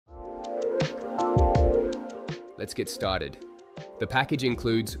let's get started. The package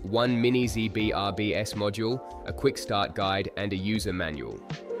includes one MINI-ZBRBS module, a quick start guide, and a user manual.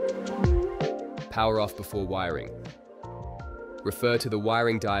 Power off before wiring. Refer to the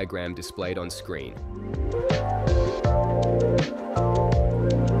wiring diagram displayed on screen.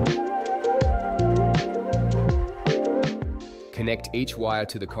 Connect each wire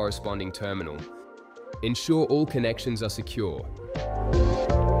to the corresponding terminal. Ensure all connections are secure.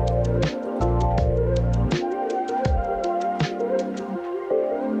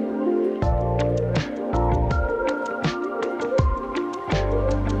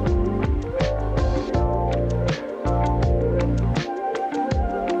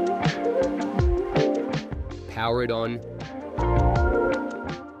 Power it on.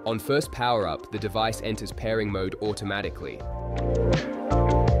 On first power up, the device enters pairing mode automatically.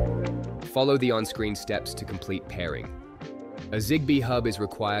 Follow the on-screen steps to complete pairing. A Zigbee hub is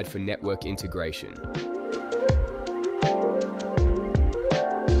required for network integration.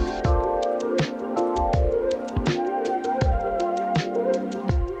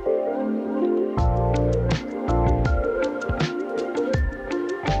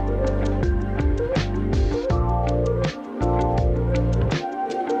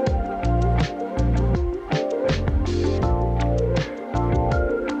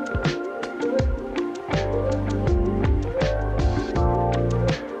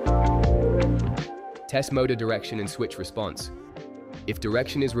 Test motor direction and switch response. If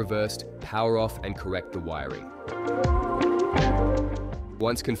direction is reversed, power off and correct the wiring.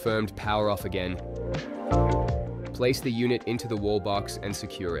 Once confirmed, power off again. Place the unit into the wall box and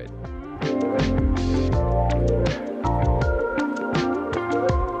secure it.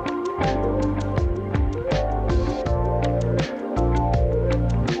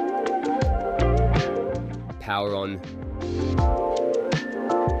 Power on.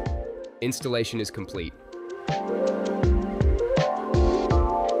 Installation is complete.